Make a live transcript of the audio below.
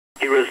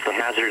Here is the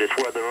hazardous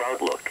weather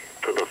outlook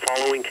for the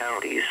following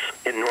counties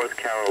in North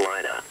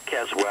Carolina,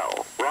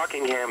 Caswell,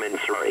 Rockingham, and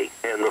Surrey,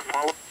 and the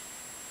following.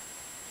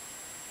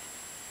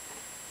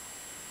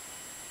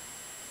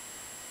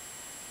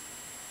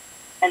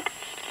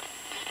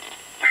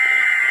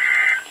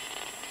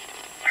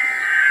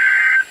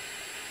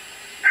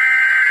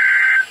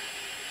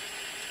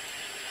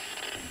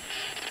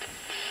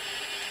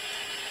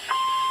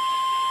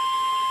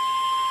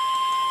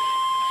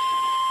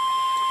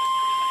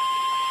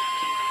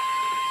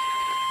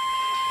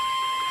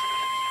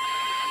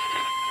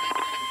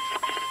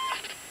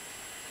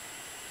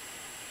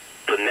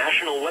 The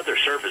National Weather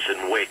Service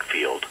in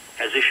Wakefield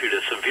has issued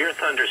a severe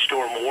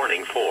thunderstorm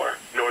warning for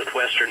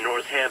northwestern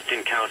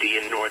Northampton County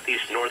in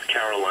northeast North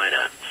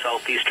Carolina,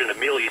 southeastern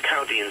Amelia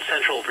County in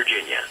central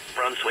Virginia,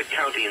 Brunswick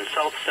County in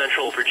south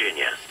central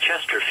Virginia,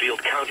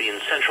 Chesterfield County in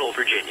central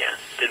Virginia,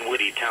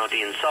 Dinwiddie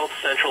County in south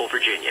central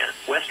Virginia,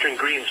 western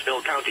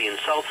Greensville County in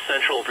south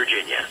central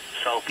Virginia,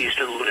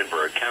 southeastern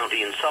Lunenburg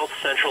County in south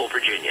central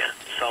Virginia,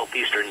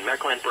 southeastern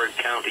Mecklenburg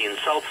County in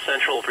south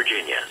central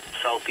Virginia,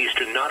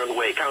 southeastern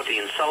Nottoway County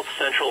in south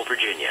central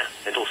Virginia,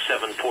 until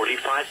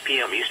 7:45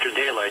 p.m. Eastern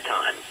Daylight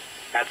Time.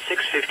 At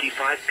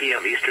 6:55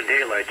 p.m. Eastern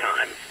Daylight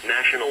Time,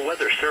 National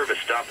Weather Service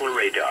Doppler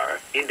radar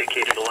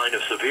indicated a line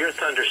of severe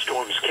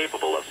thunderstorms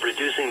capable of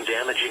producing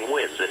damaging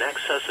winds in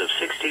excess of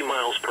 60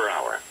 miles per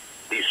hour.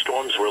 These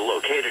storms were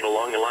located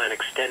along a line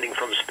extending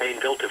from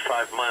Spainville to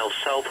 5 miles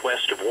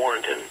southwest of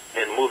Warrenton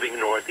and moving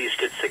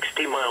northeast at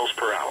 60 miles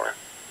per hour.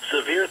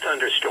 Severe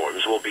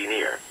thunderstorms will be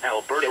near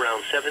Alberta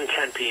around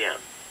 7:10 p.m.,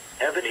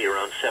 Ebony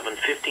around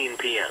 7:15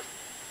 p.m.,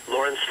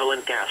 Lawrenceville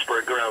and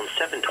Gasburg around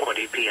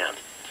 7:20 p.m.,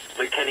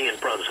 McKinney and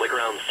Brunswick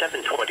around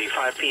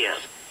 7:25 p.m.,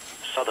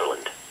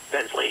 Sutherland,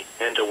 Bentley,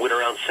 and DeWitt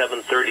around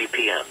 7:30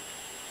 p.m.,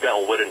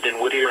 Bellwood and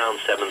Dinwiddie around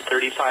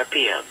 7:35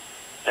 p.m.,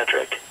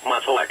 Ettrick,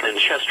 Montaubac, and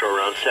Chester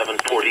around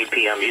 7:40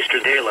 p.m.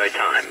 Eastern Daylight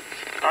Time.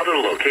 Other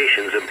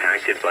locations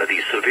impacted by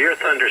these severe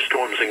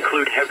thunderstorms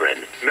include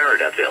Hebron,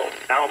 Meredithville,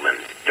 Alman,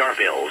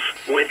 Darville,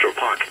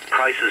 Winterpock,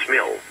 Price's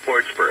Mill,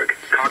 Wardsburg,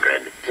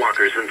 Cochrane,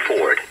 Walkers, and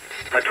Ford.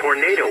 A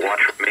tornado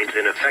watch remains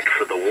in effect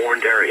for the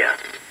warned area.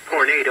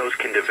 Tornadoes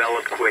can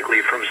develop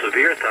quickly from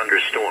severe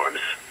thunderstorms.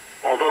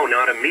 Although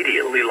not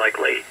immediately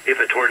likely, if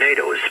a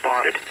tornado is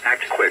spotted,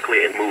 act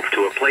quickly and move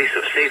to a place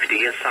of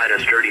safety inside a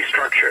sturdy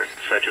structure,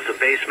 such as a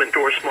basement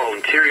or small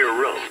interior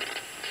room.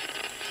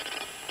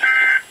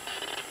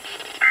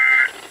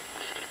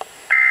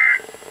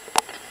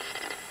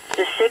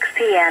 The 6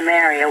 p.m.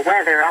 area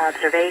weather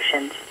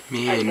observations.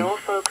 Man,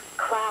 Norfolk,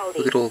 cloudy,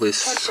 look at all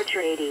this temperature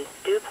 80,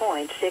 dew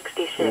point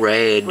 66,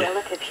 red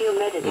relative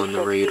humidity on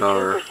the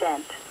radar.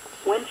 62%,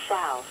 wind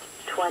south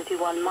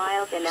 21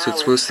 miles an hour. So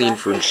it's mostly in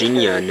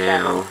Virginia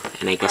now,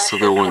 and I guess a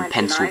little in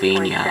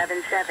Pennsylvania.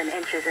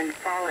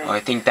 I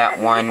think that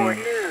one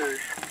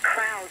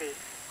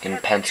in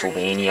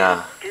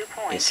Pennsylvania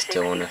is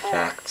still in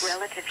effect.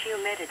 Relative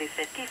humidity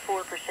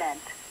 54%,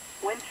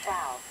 wind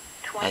south.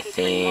 I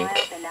think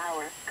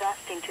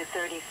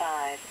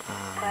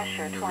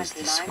it was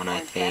this one, I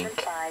think.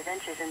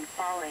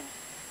 falling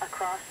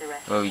across the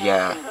rest. Oh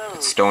yeah,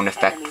 it's still in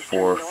effect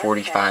for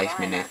 45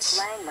 minutes.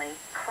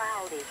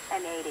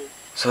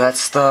 So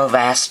that's the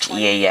last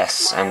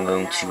EAS I'm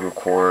going to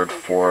record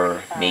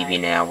for maybe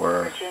an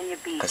hour,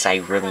 because I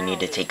really need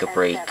to take a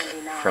break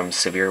from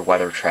severe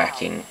weather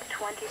tracking.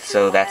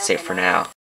 So that's it for now.